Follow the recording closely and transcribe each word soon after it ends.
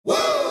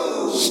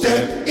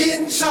Step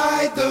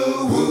inside the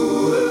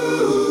Woo-universe.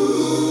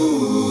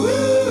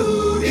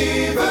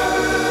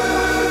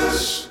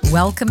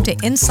 Welcome to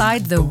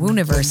Inside the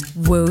Woo-universe,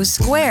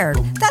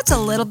 Woo². That's a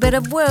little bit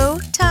of woo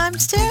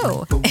times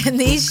two. In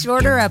these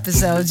shorter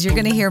episodes, you're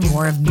going to hear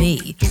more of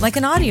me, like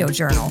an audio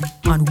journal,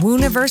 on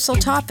woo-universal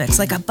topics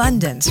like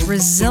abundance,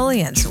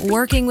 resilience,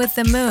 working with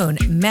the moon,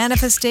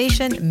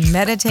 manifestation,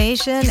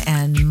 meditation,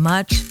 and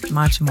much,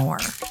 much more.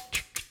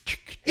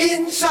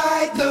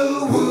 Inside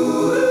the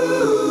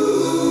Woo-universe.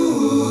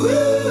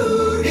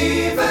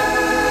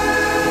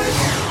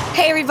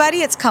 Hey everybody,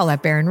 it's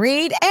Colette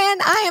Baron-Reed,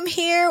 and I am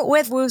here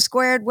with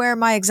Woo², where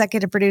my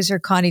executive producer,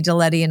 Connie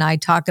Deletti, and I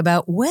talk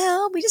about, we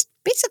just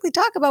basically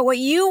talk about what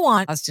you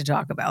want us to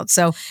talk about.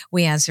 So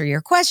we answer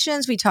your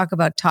questions, we talk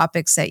about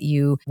topics that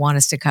you want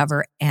us to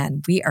cover,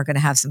 and we are going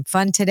to have some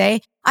fun today.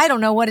 I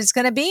don't know what it's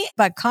going to be,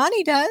 but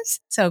Connie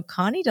does. So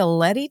Connie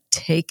Deletti,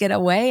 take it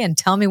away and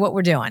tell me what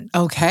we're doing.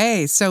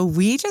 Okay, so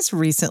we just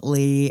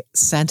recently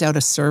sent out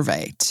a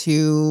survey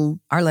to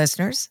Our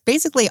listeners.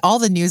 basically all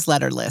the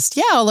newsletter list.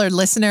 Yeah, all our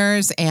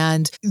listeners,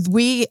 and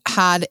we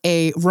had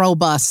a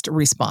robust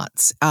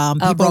response.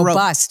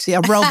 Robust.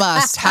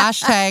 Robust.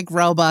 Hashtag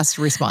robust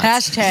response.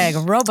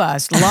 Hashtag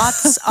robust.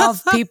 Lots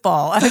of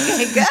people.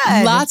 Okay,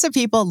 good. Lots of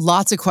people,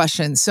 lots of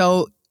questions.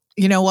 So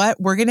you know what?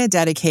 We're going to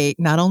dedicate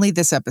not only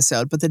this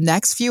episode, but the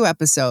next few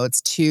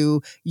episodes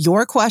to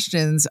your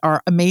questions,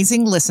 our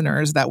amazing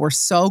listeners that we're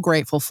so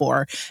grateful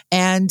for.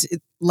 And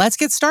let's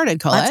get started,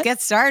 Colette. Let's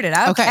get started.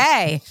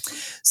 Okay.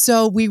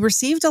 So we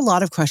received a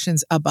lot of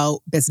questions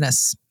about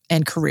business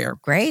and career.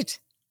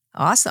 Great.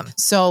 Awesome.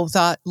 So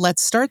thought,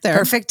 let's start there.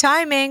 Perfect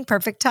timing.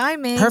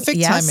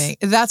 Yes. Timing.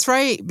 That's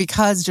right.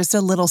 Because just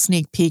a little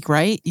sneak peek,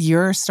 right?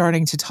 You're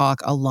starting to talk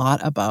a lot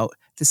about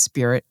the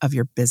spirit of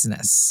your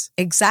business.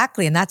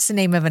 Exactly. And that's the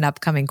name of an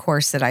upcoming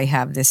course that I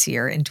have this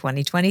year in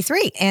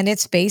 2023. And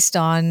it's based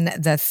on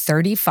the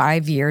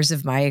 35 years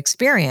of my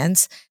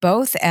experience,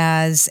 both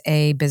as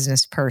a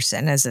business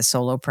person, as a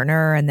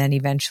solopreneur, and then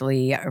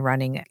eventually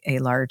running a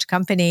large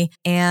company,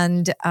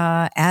 and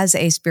as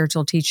a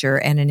spiritual teacher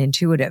and an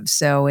intuitive.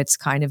 So it's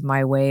kind of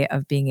my way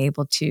of being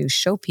able to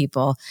show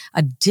people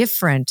a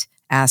different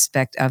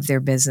aspect of their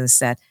business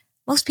that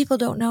most people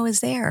don't know is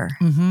there.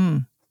 Mm-hmm.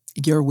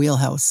 Your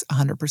wheelhouse,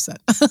 100%.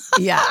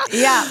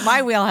 Yeah,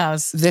 my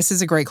wheelhouse. This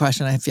is a great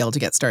question, I feel, to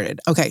get started.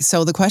 Okay,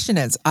 so the question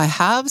is, I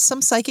have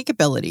some psychic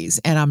abilities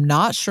and I'm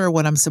not sure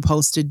what I'm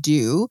supposed to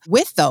do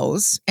with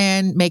those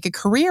and make a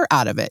career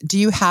out of it. Do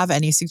you have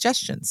any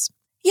suggestions?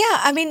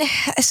 Yeah, I mean,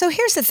 so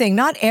here's the thing.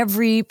 Not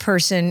every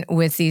person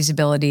with these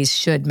abilities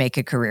should make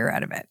a career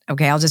out of it.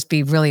 Okay, I'll just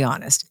be really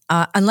honest.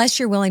 Unless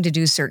you're willing to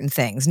do certain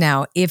things.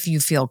 Now, if you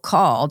feel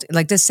called,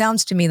 like this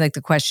sounds to me like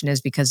the question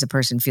is because the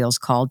person feels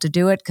called to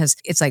do it, because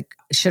it's like,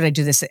 should I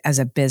do this as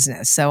a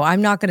business? So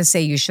I'm not going to say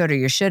you should or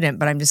you shouldn't,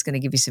 but I'm just going to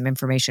give you some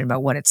information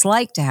about what it's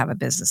like to have a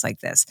business like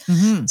this.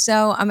 Mm-hmm.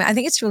 So I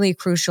think it's really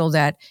crucial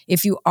that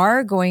if you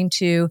are going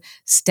to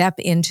step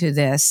into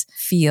this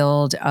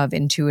field of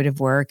intuitive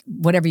work,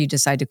 whatever you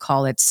decide to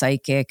call it,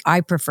 psychic, I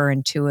prefer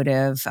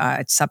intuitive,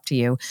 it's up to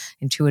you,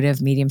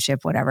 intuitive,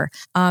 mediumship, whatever.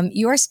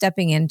 You are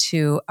stepping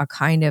into a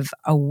kind of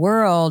a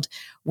world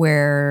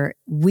where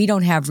we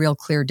don't have real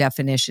clear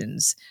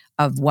definitions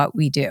of what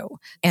we do.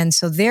 And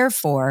so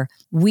therefore,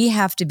 we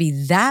have to be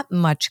that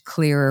much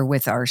clearer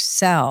with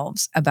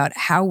ourselves about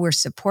how we're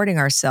supporting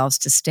ourselves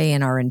to stay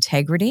in our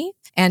integrity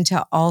and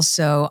to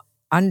also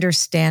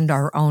understand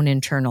our own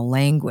internal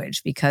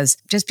language. Because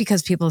just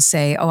because people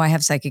say, oh, I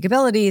have psychic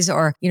abilities,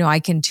 or, I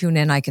can tune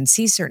in, I can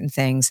see certain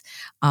things.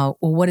 Well,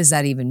 what does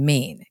that even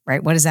mean,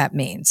 right? What does that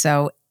mean?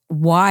 So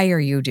why are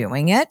you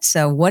doing it?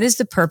 So what is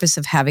the purpose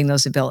of having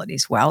those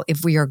abilities? Well,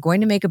 if we are going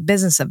to make a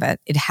business of it,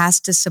 it has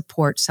to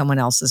support someone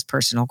else's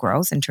personal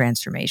growth and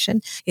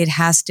transformation. It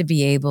has to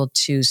be able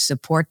to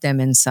support them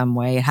in some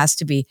way. It has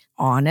to be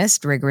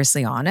honest,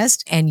 rigorously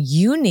honest, and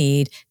you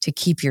need to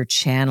keep your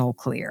channel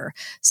clear.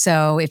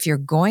 So if you're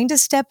going to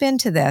step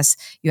into this,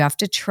 you have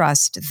to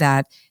trust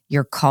that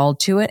you're called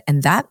to it.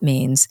 And that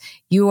means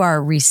you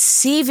are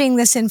receiving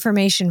this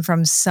information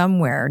from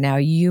somewhere. Now,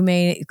 you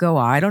may go,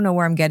 I don't know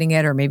where I'm getting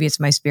it, or maybe it's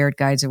my spirit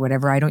guides or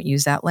whatever. I don't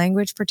use that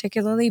language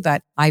particularly,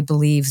 but I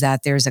believe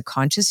that there's a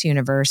conscious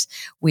universe.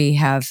 We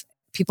have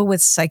people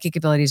with psychic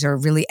abilities or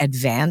really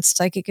advanced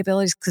psychic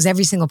abilities, because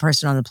every single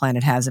person on the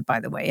planet has it, by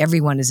the way.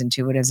 Everyone is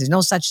intuitive. There's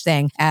no such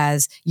thing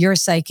as you're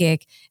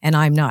psychic and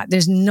I'm not.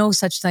 There's no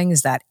such thing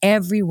as that.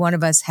 Every one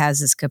of us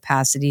has this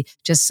capacity.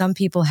 Just some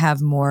people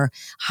have more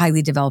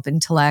highly developed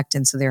intellect,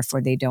 and so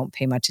therefore they don't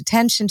pay much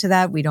attention to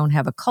that. We don't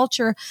have a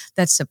culture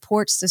that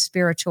supports the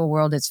spiritual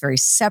world. It's very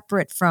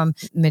separate from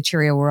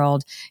material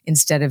world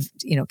instead of,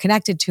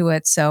 connected to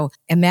it. So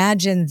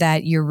imagine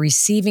that you're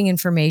receiving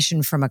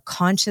information from a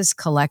conscious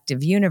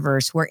collective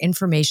universe where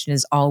information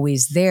is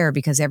always there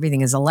because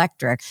everything is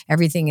electric,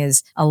 everything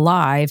is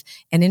alive,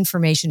 and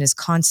information is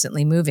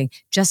constantly moving.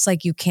 Just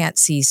like you can't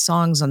see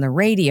songs on the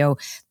radio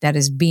that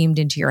is beamed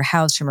into your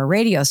house from a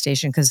radio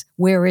station, because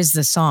where is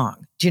the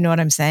song? Do you know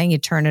what I'm saying? You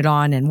turn it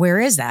on and where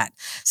is that?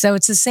 So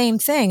it's the same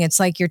thing. It's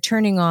like you're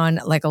turning on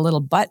like a little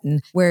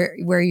button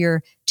where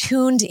you're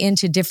tuned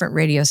into different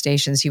radio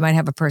stations. You might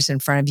have a person in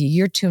front of you.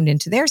 You're tuned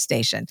into their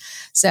station.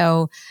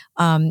 So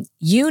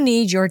you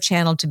need your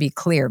channel to be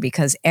clear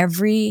because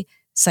every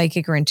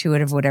psychic or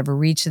intuitive would ever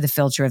reach the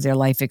filter of their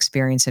life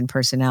experience and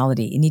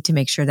personality. You need to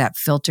make sure that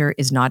filter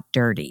is not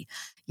dirty.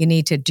 You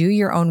need to do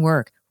your own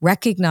work.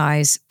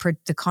 Recognize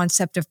the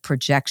concept of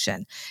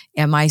projection.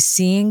 Am I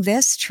seeing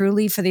this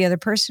truly for the other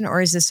person,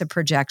 or is this a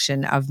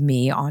projection of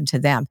me onto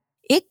them?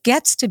 It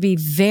gets to be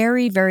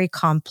very, very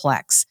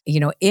complex.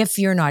 If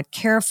you're not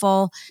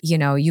careful,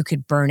 you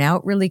could burn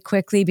out really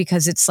quickly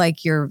because it's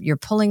like you're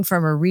pulling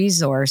from a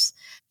resource.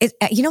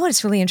 You know what?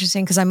 It's really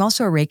interesting because I'm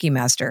also a Reiki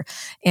master.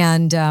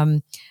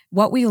 And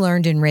what we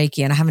learned in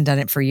Reiki, and I haven't done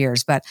it for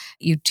years, but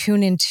you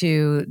tune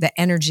into the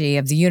energy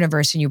of the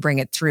universe and you bring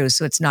it through.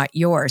 So it's not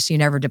yours. So you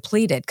never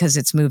deplete it because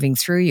it's moving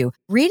through you.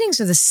 Readings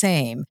are the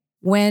same.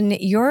 When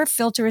your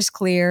filter is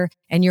clear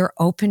and you're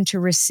open to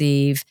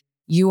receive,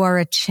 you are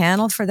a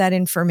channel for that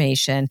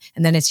information.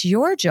 And then it's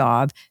your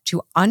job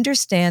to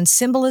understand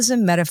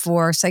symbolism,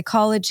 metaphor,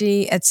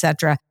 psychology,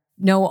 etc.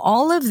 Know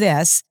all of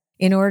this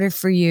in order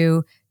for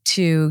you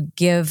to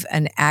give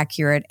an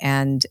accurate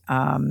and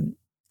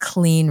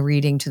clean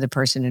reading to the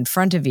person in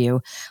front of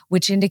you,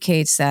 which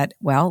indicates that,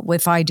 well,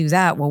 if I do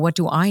that, well, what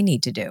do I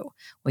need to do?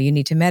 Well, you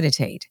need to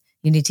meditate.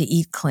 You need to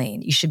eat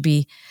clean. You should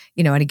be,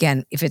 and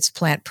again, if it's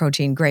plant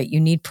protein, great. You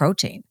need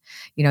protein.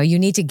 You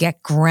need to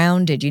get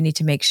grounded. You need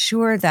to make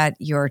sure that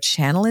your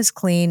channel is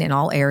clean in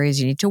all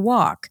areas. You need to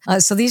walk.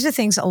 So these are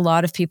things a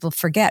lot of people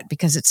forget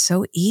because it's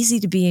so easy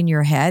to be in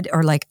your head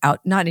or like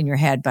out, not in your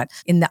head, but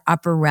in the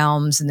upper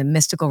realms and the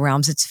mystical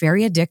realms. It's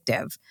very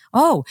addictive.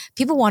 Oh,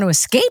 people want to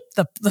escape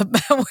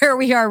the where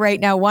we are right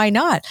now. Why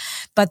not?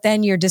 But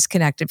then you're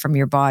disconnected from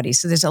your body.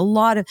 So there's a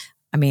lot of,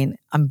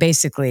 I'm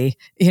basically,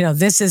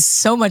 this is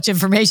so much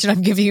information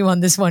I'm giving you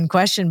on this one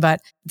question, but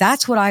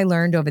that's what I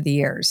learned over the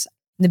years.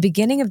 In the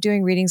beginning of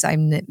doing readings, I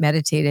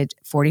meditated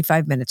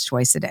 45 minutes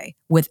twice a day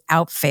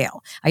without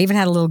fail. I even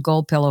had a little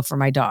gold pillow for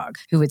my dog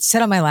who would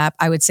sit on my lap.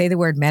 I would say the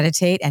word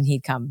meditate and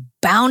he'd come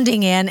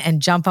bounding in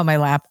and jump on my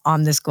lap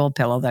on this gold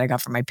pillow that I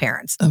got from my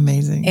parents.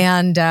 Amazing.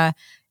 And I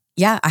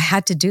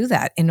had to do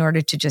that in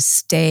order to just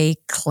stay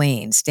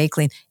clean.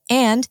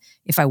 And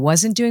if I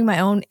wasn't doing my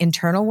own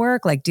internal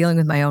work, like dealing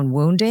with my own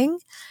wounding,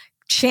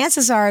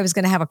 chances are I was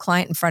going to have a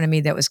client in front of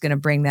me that was going to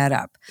bring that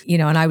up,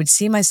 and I would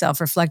see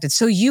myself reflected.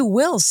 So you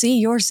will see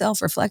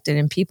yourself reflected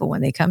in people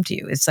when they come to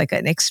you. It's like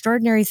an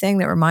extraordinary thing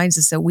that reminds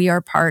us that we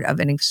are part of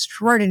an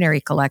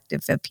extraordinary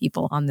collective of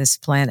people on this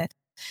planet.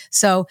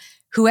 So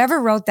whoever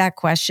wrote that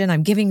question,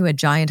 I'm giving you a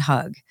giant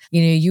hug.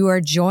 You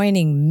are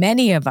joining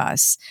many of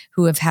us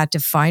who have had to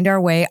find our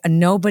way.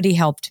 Nobody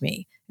helped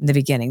me in the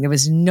beginning. There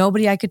was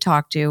nobody I could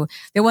talk to.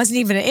 There wasn't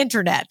even an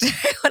internet.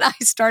 When I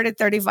started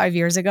 35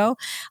 years ago,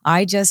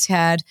 I just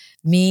had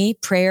me,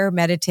 prayer,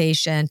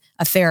 meditation,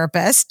 a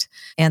therapist,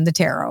 and the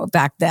tarot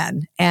back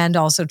then. And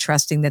also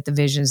trusting that the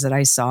visions that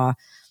I saw,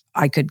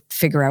 I could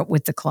figure out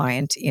with the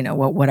client,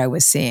 what I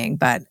was seeing.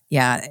 But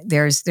yeah,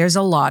 there's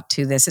a lot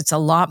to this. It's a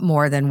lot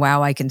more than,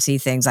 wow, I can see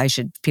things.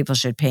 People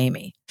should pay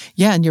me.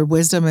 Yeah. And your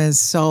wisdom is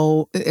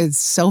so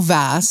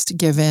vast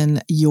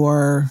given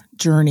your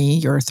journey,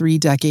 your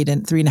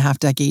 3.5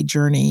 decade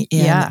journey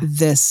in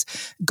this,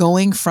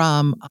 going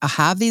from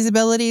have these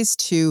abilities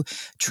to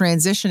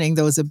transitioning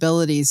those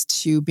abilities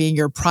to being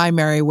your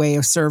primary way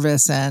of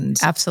service and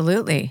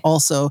absolutely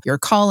also your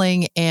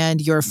calling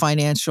and your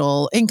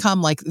financial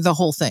income, like the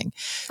whole thing.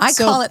 I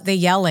call it the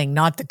yelling,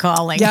 not the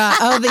calling. Yeah.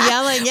 Oh, the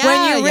yelling.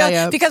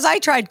 Yeah. Because I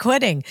tried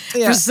quitting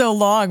for so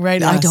long,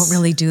 right? Yes. I don't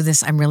really do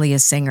this. I'm really a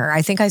singer.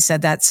 I think I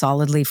said that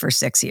solidly for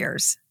 6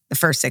 years. The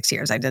first 6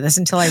 years I did this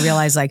until I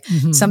realized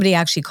somebody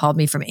actually called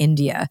me from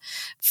India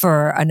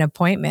for an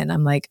appointment.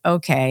 I'm like,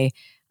 okay,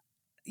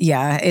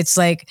 yeah. It's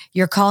like,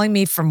 you're calling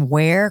me from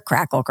where?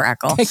 Crackle,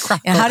 crackle.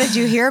 And how did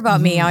you hear about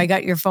me? I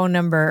got your phone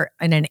number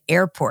in an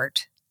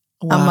airport.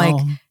 Wow. I'm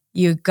like,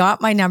 you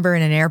got my number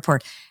in an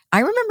airport. I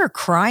remember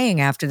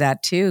crying after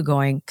that too,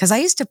 going, because I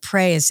used to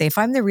pray and say, if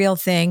I'm the real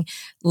thing,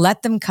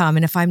 let them come.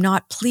 And if I'm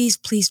not, please,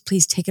 please,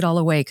 please take it all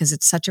away, because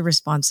it's such a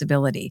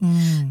responsibility.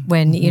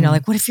 When,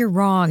 like, what if you're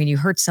wrong and you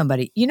hurt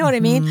somebody? You know what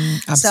I mean?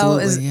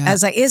 Absolutely, so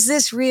as like, is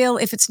this real?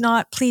 If it's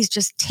not, please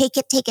just take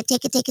it.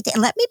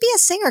 And let me be a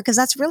singer, because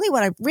that's really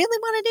what I really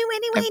want to do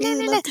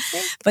anyway.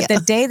 But the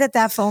day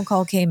that phone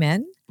call came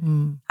in,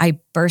 I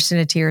burst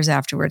into tears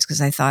afterwards,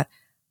 because I thought,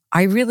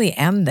 I really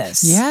am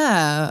this.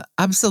 Yeah,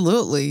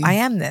 absolutely. I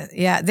am this.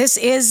 Yeah, this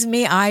is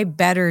me. I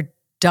better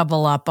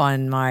double up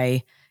on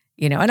my,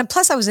 and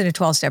plus I was in a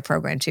 12-step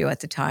program too at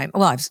the time.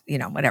 Well, I was,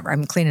 whatever.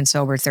 I'm clean and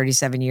sober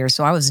 37 years.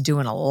 So I was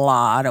doing a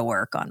lot of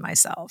work on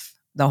myself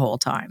the whole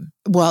time.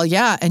 Well,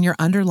 yeah. And you're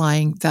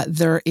underlying that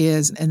there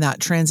is, in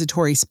that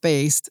transitory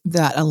space,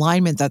 that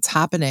alignment that's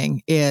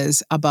happening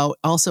is about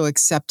also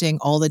accepting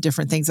all the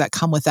different things that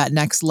come with that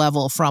next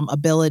level, from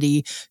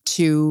ability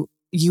to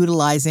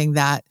utilizing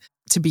that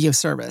to be of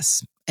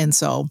service And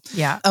so,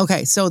 Yeah.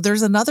 okay. So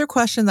there's another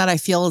question that I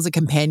feel is a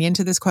companion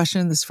to this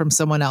question. This is from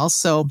someone else.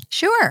 So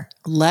Sure.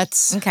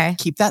 let's Okay.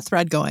 keep that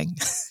thread going.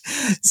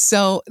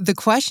 So the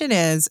question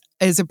is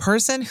a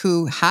person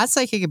who has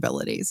psychic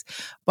abilities,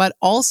 but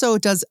also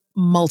does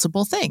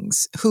multiple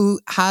things, who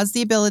has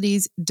the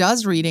abilities,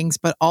 does readings,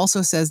 but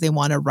also says they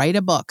want to write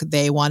a book,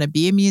 they want to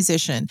be a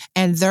musician,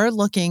 and they're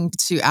looking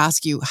to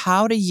ask you,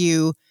 how do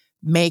you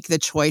make the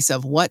choice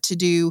of what to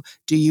do?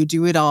 Do you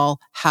do it all?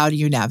 How do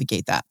you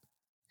navigate that?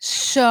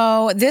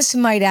 So this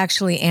might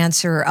actually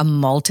answer a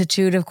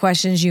multitude of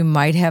questions you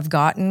might have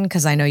gotten,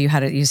 because I know you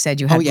said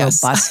you had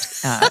yes.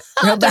 robust.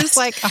 There's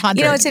like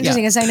 100. It's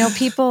interesting is I know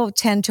people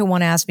tend to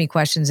want to ask me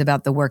questions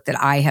about the work that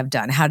I have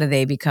done. How do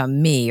they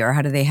become me, or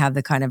how do they have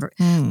the kind of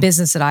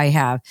business that I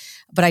have?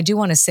 But I do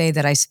want to say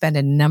that I spent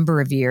a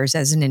number of years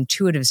as an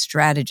intuitive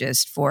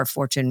strategist for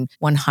Fortune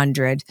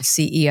 100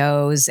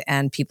 CEOs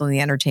and people in the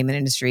entertainment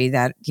industry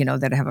that,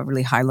 that have a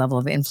really high level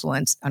of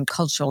influence on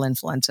cultural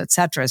influence, et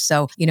cetera.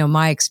 So,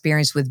 my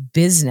experience with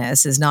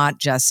business is not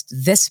just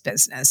this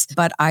business,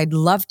 but I'd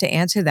love to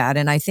answer that.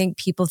 And I think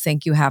people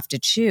think you have to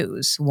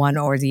choose one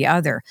or the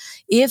other.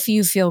 If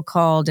you feel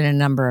called in a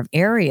number of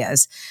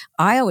areas,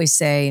 I always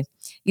say,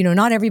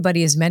 not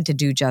everybody is meant to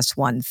do just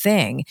one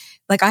thing.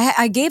 Like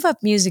I gave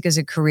up music as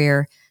a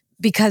career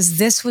because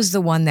this was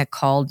the one that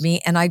called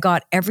me, and I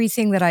got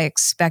everything that I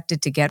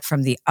expected to get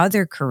from the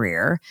other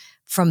career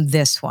from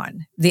this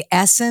one. The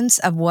essence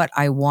of what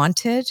I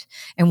wanted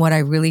and what I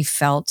really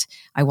felt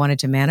I wanted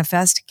to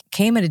manifest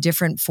came in a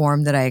different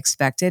form that I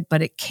expected,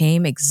 but it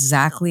came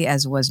exactly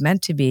as was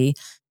meant to be.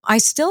 I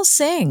still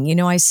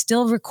sing, I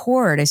still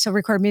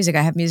record music.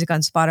 I have music on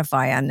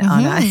Spotify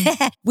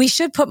we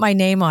should put my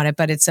name on it,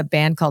 but it's a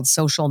band called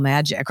Social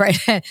Magic, right?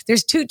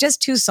 There's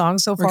just two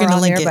songs so far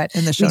on there, but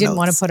in the show we didn't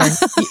want notes. to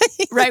put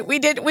our, right. We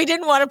didn't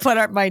want to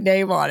put my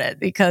name on it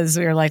because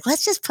we were like,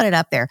 let's just put it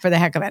up there for the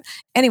heck of it.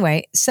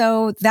 Anyway,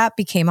 so that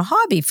became a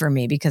hobby for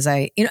me because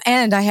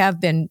and I have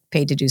been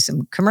paid to do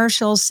some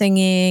commercial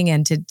singing,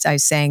 and I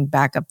sang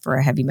backup for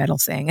a heavy metal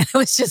thing. And it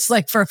was just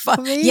like for fun.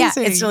 Amazing. Yeah,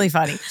 it's really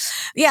funny.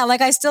 Yeah, like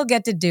I still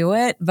get to do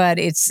it, but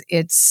it's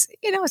it's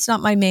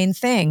not my main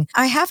thing.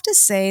 I have to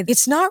say,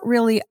 it's not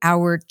really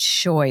our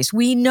choice.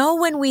 We know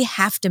when we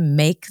have to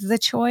make the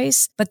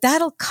choice, but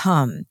that'll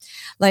come.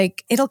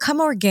 Like it'll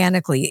come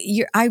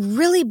organically. I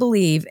really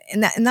believe,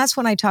 and that's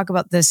when I talk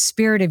about the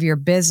spirit of your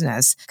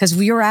business, because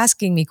you were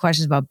asking me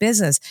questions about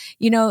business.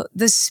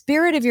 The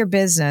spirit of your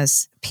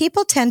business,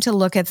 people tend to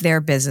look at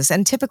their business,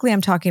 and typically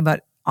I'm talking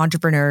about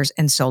entrepreneurs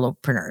and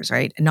solopreneurs,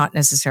 right? And not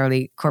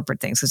necessarily corporate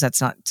things, because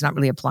it's not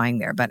really applying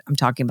there, but I'm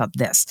talking about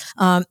this.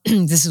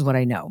 This is what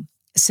I know.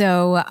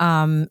 So,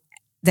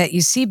 that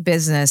you see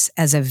business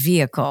as a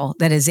vehicle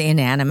that is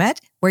inanimate,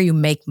 where you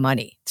make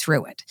money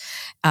through it.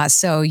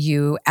 So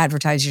you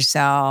advertise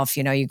yourself,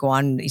 you go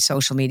on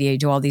social media, you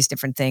do all these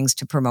different things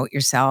to promote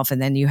yourself.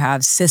 And then you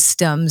have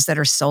systems that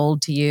are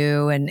sold to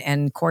you and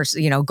of course,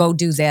 go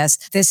do this.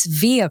 This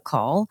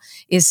vehicle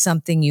is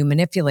something you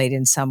manipulate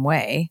in some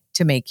way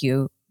to make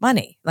you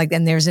money. Like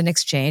then there's an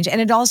exchange.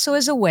 And it also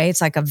is a way, it's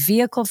like a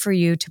vehicle for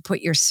you to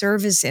put your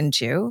service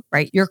into,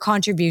 right? Your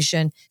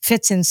contribution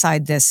fits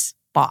inside this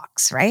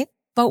box, right?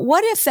 But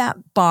what if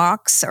that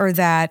box or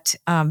that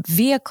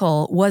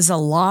vehicle was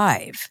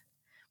alive?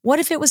 What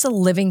if it was a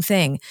living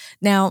thing?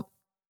 Now,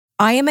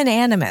 I am an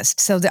animist,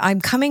 so I'm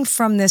coming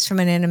from this from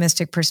an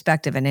animistic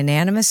perspective. And an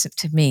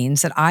animist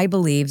means that I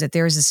believe that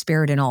there is a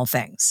spirit in all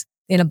things.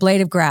 In a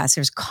blade of grass,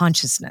 there's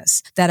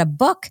consciousness. That a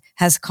book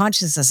has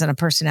consciousness and a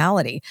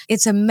personality.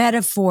 It's a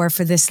metaphor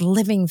for this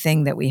living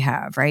thing that we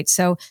have, right?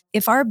 So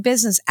if our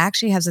business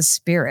actually has a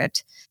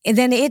spirit,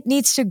 then it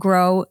needs to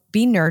grow,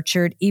 be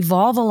nurtured,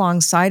 evolve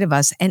alongside of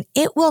us, and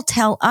it will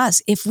tell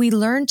us if we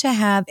learn to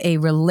have a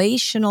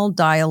relational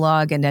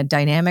dialogue and a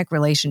dynamic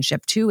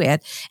relationship to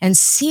it and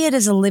see it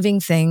as a living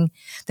thing,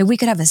 that we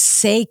could have a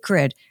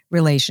sacred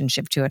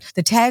relationship to it.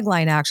 The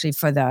tagline actually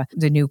for the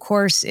new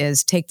course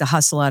is take the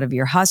hustle out of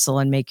your hustle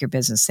and make your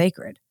business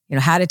sacred.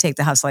 How to take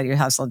the hustle out of your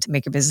hustle to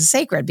make your business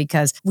sacred,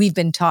 because we've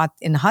been taught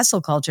in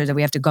hustle culture that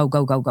we have to go,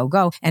 go, go, go,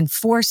 go and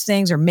force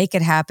things or make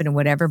it happen and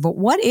whatever. But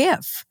what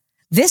if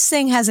this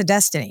thing has a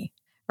destiny,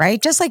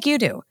 right? Just like you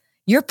do.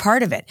 You're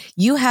part of it.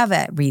 You have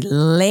a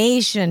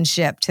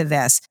relationship to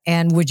this.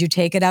 And would you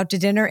take it out to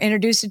dinner,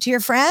 introduce it to your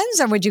friends,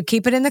 or would you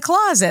keep it in the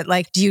closet?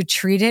 Like, do you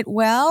treat it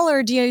well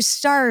or do you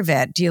starve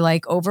it? Do you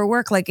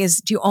overwork? Do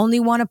you only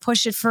want to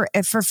push it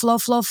for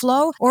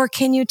flow? Or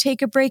can you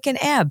take a break and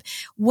ebb?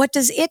 What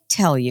does it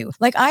tell you?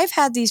 I've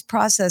had these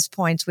process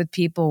points with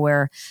people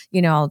where,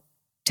 I'll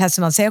test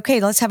them. I'll say,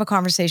 okay, let's have a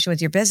conversation with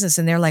your business.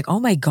 And they're like, oh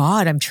my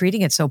God, I'm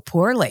treating it so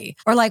poorly.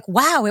 Or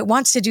wow, it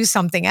wants to do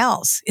something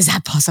else. Is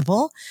that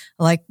possible?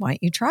 Why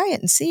don't you try it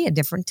and see a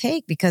different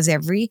take? Because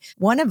every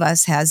one of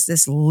us has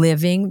this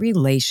living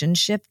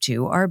relationship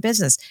to our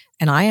business.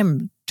 And I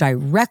am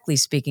directly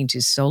speaking to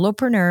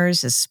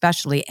solopreneurs,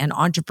 especially, and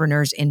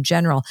entrepreneurs in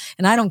general.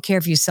 And I don't care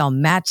if you sell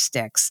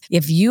matchsticks.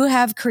 If you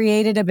have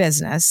created a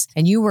business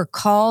and you were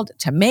called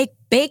to make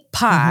bake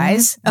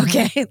pies,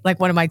 okay, like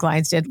one of my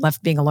clients did,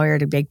 left being a lawyer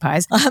to bake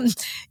pies,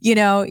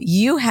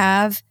 you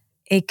have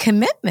a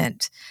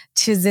commitment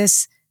to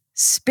this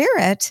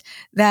spirit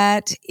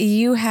that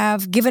you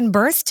have given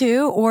birth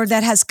to or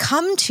that has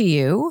come to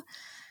you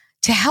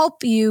to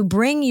help you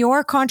bring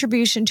your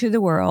contribution to the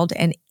world.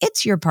 And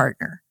it's your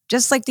partner,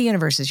 just like the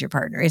universe is your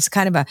partner. It's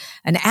kind of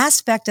an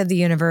aspect of the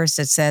universe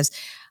that says,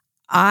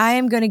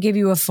 I'm going to give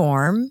you a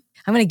form.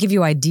 I'm going to give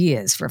you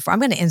ideas for a form. I'm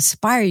going to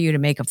inspire you to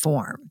make a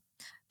form.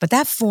 But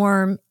that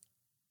form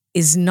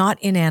is not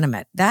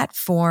inanimate. That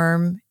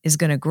form is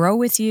going to grow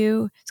with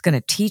you. It's going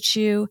to teach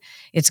you.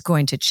 It's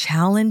going to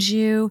challenge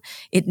you.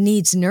 It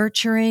needs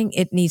nurturing.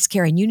 It needs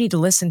care. And you need to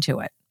listen to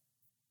it.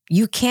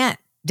 You can't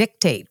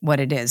dictate what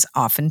it is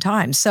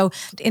oftentimes. So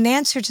in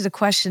answer to the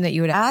question that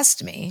you had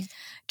asked me,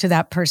 to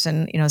that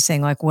person,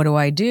 saying like, what do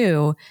I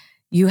do?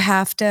 You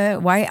have to,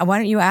 why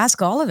don't you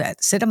ask all of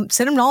it? Sit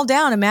them all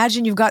down.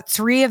 Imagine you've got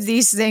 3 of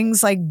these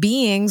things like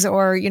beings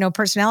or,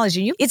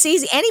 personalities. It's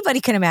easy.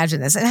 Anybody can imagine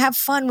this and have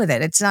fun with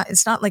it. It's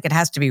not like it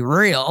has to be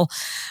real,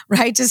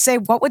 right? To say,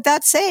 what would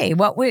that say?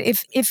 What would,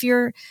 if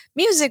your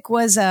music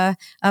was a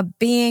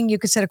being you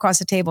could sit across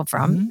the table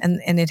from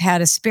and it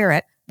had a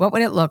spirit, what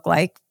would it look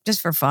like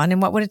just for fun?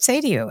 And what would it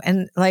say to you?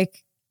 And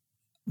like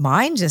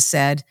mine just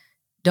said,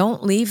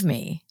 don't leave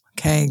me.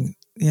 Okay.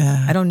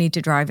 Yeah. I don't need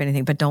to drive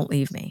anything, but don't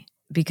leave me.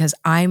 Because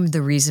I'm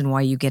the reason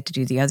why you get to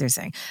do the other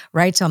thing,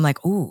 right? So I'm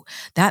like, ooh,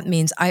 that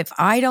means if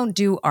I don't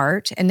do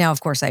art, and now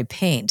of course I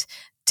paint,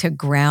 to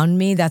ground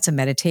me, that's a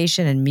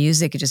meditation, and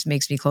music, it just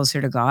makes me closer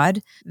to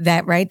God.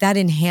 That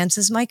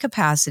enhances my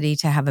capacity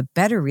to have a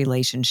better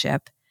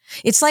relationship.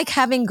 It's like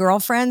having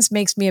girlfriends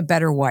makes me a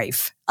better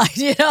wife.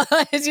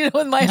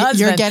 With my husband.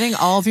 You're getting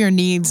all of your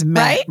needs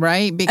met,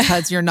 right?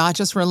 Because you're not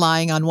just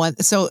relying on one.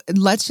 So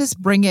let's just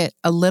bring it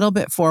a little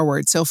bit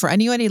forward. So for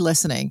anybody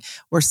listening,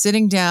 we're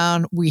sitting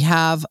down, we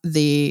have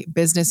the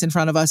business in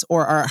front of us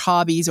or our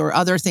hobbies or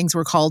other things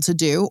we're called to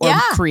do or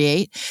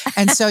create.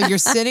 And so you're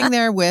sitting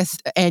there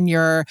and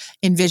you're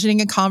envisioning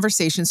a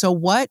conversation. So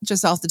what,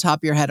 just off the top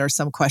of your head, are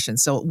some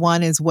questions? So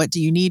one is, what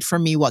do you need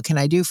from me? What can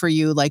I do for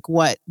you? Like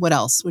what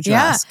else would you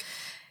ask?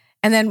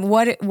 And then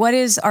what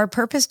is our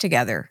purpose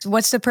together?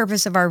 What's the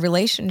purpose of our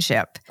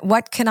relationship?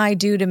 What can I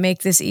do to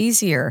make this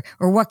easier?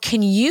 Or what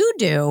can you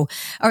do?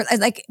 Or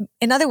like,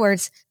 in other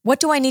words, what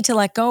do I need to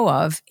let go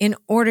of in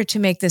order to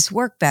make this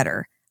work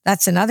better?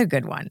 That's another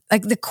good one.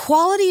 Like the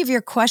quality of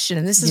your question,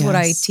 and this is what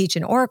I teach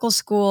in Oracle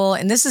School,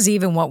 and this is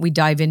even what we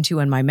dive into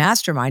in my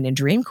mastermind in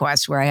Dream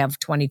Quest, where I have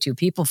 22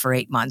 people for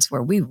 8 months,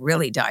 where we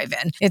really dive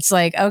in. It's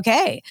like,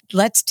 okay,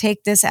 let's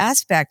take this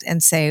aspect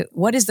and say,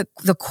 what is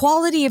the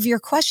quality of your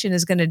question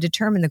is going to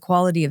determine the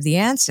quality of the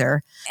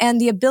answer,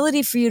 and the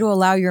ability for you to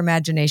allow your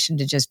imagination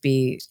to just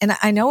be. And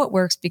I know it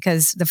works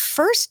because the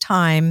first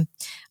time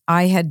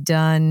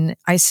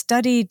I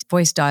studied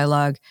voice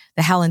dialogue,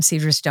 the Helen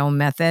Cedar Stone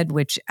method,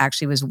 which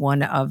actually was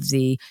one of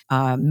the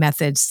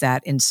methods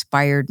that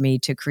inspired me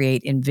to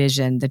create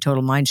Envision, the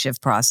total mind shift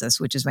process,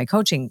 which is my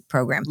coaching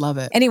program. Love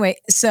it. Anyway,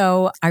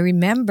 so I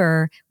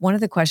remember one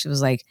of the questions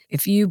was like,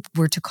 if you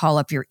were to call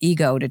up your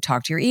ego to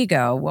talk to your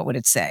ego, what would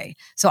it say?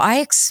 So I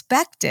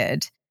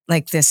expected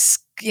like this,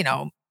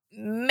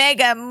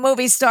 mega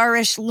movie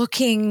starish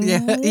looking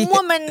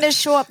woman to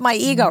show up my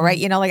ego, right?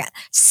 Like,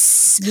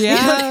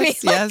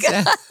 yes,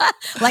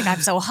 like I'm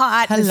so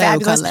hot and Hello,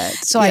 fabulous. Colette.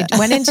 So I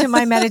went into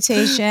my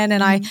meditation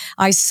and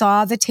I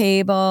saw the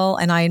table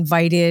and I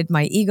invited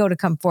my ego to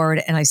come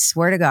forward. And I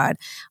swear to God,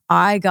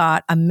 I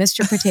got a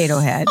Mr. Potato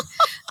Head,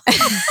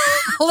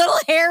 a little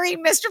hairy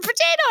Mr.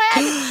 Potato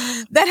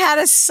Head that had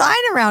a sign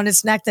around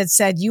its neck that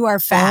said, "You are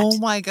fat." Oh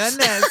my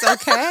goodness.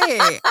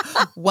 Okay.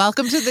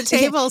 Welcome to the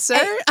table, sir.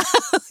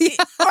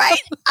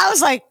 Right? I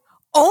was like,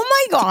 oh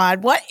my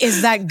God, what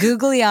is that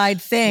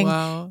googly-eyed thing?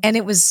 Wow. And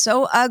it was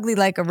so ugly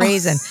like a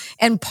raisin.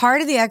 And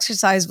part of the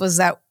exercise was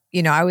that,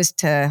 I was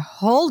to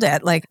hold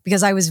it, like,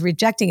 because I was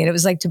rejecting it. It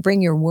was like to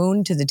bring your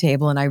wound to the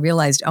table. And I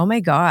realized, oh my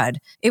God,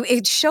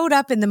 it showed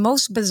up in the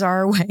most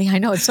bizarre way. I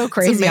know, it's so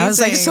crazy. I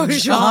was like so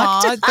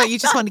shocked. Aww, but you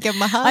just want to give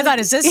him a hug. I thought,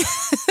 is this?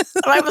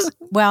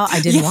 I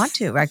didn't want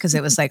to, right? Because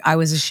it was like, I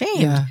was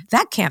ashamed. Yeah.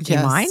 That can't be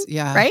mine,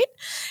 right?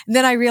 And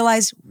then I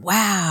realized,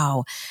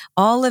 wow,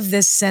 all of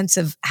this sense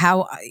of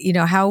how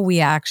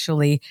we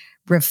actually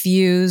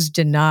refuse,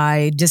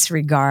 deny,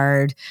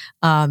 disregard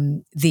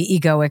the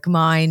egoic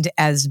mind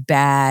as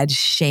bad,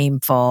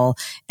 shameful.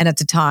 And at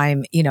the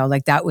time,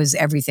 like that was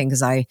everything,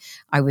 because I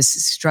was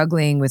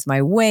struggling with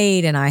my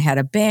weight and I had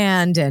a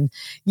band, and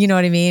you know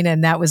what I mean?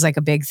 And that was like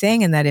a big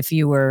thing. And that if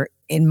you were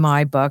in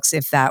my books,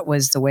 if that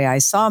was the way I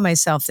saw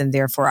myself, then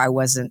therefore I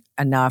wasn't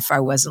enough. I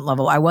wasn't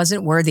lovable. I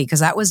wasn't worthy,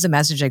 because that was the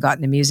message I got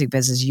in the music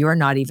business. You're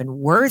not even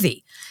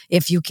worthy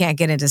if you can't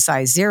get into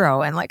size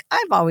 0. And like,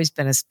 I've always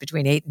been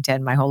between 8 and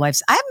 10 my whole life.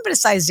 I haven't been a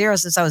size 0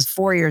 since I was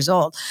 4 years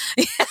old.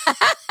 You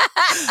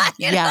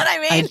know what I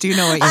mean? I do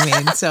know what you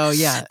mean. So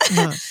yeah.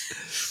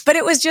 But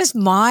it was just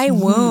my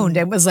wound.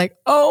 It was like,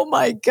 oh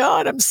my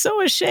God, I'm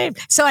so ashamed.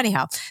 So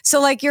anyhow,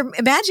 so like your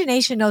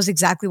imagination knows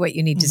exactly what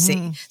you need to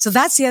see. So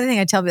that's the other thing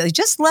I tell people, like,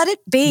 just let it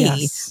be.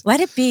 Yes. Let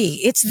it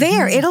be. It's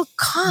there. It'll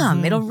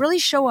come. It'll really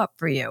show up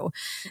for you.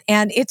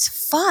 And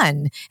it's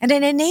fun. And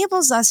it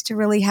enables us to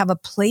really have a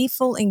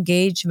playful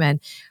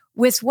engagement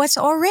with what's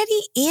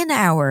already in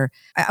our,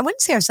 I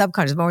wouldn't say our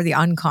subconscious, more the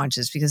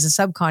unconscious, because the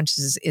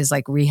subconscious is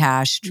like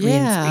rehashed,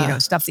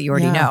 stuff that you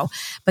already know.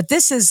 But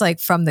this is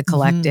like from the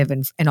collective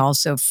and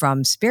also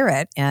from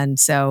spirit. And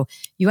so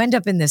you end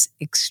up in this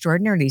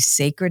extraordinarily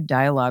sacred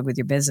dialogue with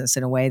your business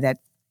in a way that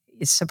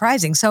is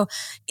surprising. So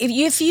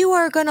if you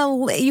are going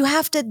to, you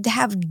have to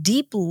have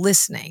deep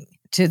listening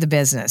to the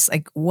business.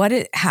 Like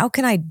how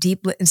can I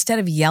instead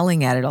of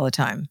yelling at it all the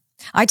time?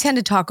 I tend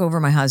to talk over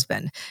my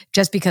husband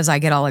just because I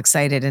get all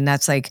excited. And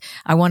that's like,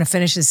 I want to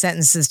finish his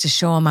sentences to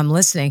show him I'm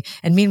listening.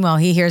 And meanwhile,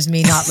 he hears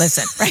me not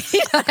listen, right? You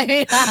know what I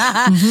mean?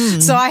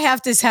 So I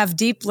have to have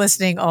deep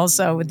listening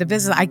also with the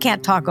business. I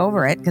can't talk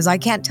over it because I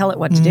can't tell it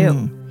what to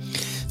do.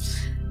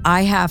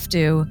 I have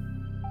to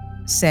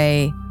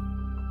say,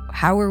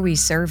 how are we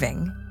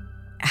serving?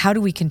 How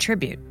do we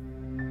contribute?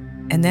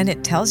 And then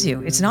it tells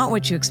you. It's not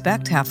what you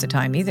expect half the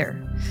time either.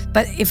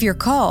 But if you're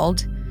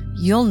called,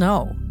 you'll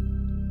know.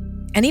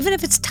 And even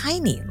if it's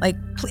tiny, like,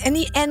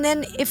 and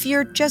then if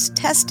you're just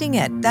testing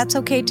it, that's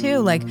okay too.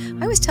 Like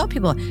I always tell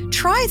people,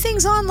 try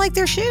things on like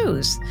they're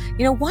shoes.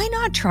 Why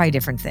not try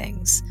different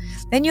things?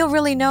 Then you'll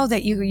really know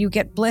that you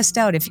get blissed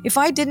out. If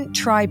I didn't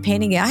try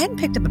painting it, I hadn't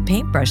picked up a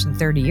paintbrush in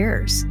 30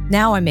 years.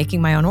 Now I'm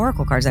making my own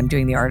oracle cards. I'm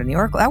doing the art in the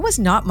oracle. That was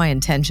not my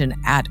intention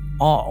at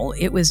all.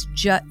 It was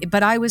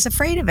but I was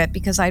afraid of it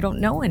because I don't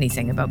know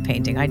anything about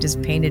painting. I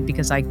just painted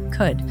because I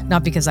could,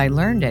 not because I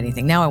learned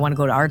anything. Now I want to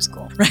go to art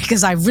school, right?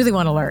 Because I really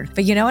want to learn.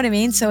 But you know what I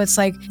mean? So it's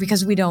like,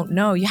 because we don't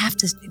know, you have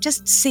to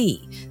just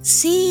see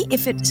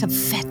if it's a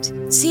fit.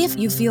 See if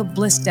you feel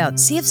blissed out.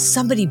 See if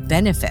somebody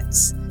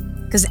benefits.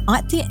 Because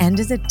at the end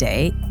of the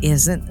day,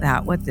 isn't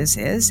that what this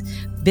is?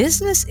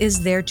 Business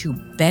is there to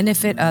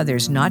benefit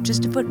others, not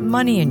just to put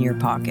money in your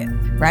pocket,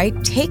 right?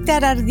 Take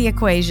that out of the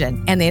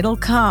equation and it'll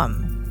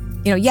come.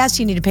 Yes,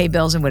 you need to pay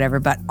bills and whatever,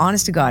 but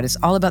honest to God, it's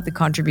all about the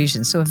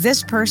contribution. So if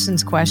this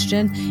person's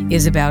question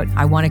is about,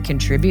 I want to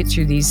contribute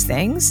through these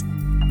things,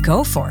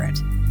 go for it.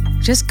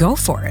 Just go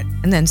for it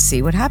and then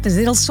see what happens.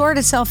 It'll sort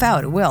itself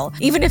out. It will.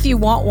 Even if you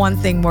want one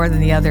thing more than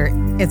the other,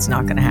 it's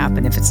not going to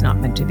happen. If it's not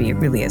meant to be, it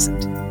really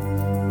isn't.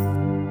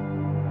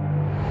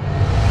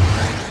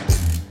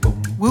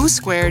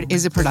 Woo²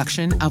 is a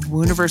production of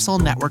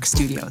Wooniversal Network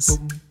Studios.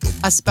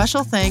 A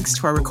special thanks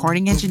to our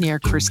recording engineer,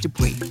 Chris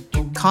Dupuis,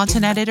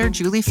 content editor,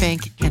 Julie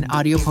Fink, and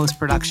audio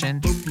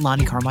post-production,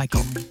 Lonnie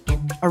Carmichael.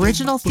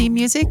 Original theme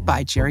music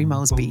by Jerry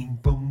Mosby.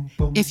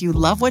 If you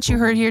love what you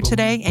heard here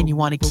today and you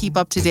want to keep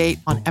up to date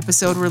on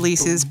episode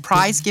releases,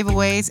 prize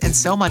giveaways, and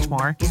so much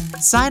more,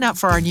 sign up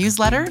for our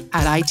newsletter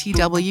at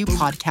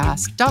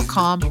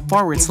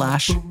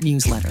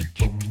itwpodcast.com/newsletter.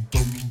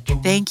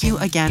 Thank you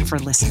again for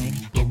listening,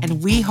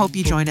 and we hope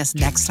you join us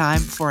next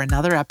time for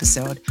another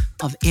episode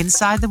of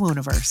Inside the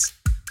Wooniverse,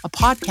 a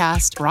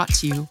podcast brought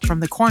to you from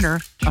the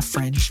corner of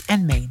Fringe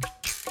and Main.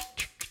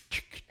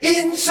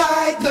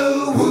 Inside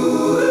the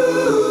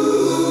Woo.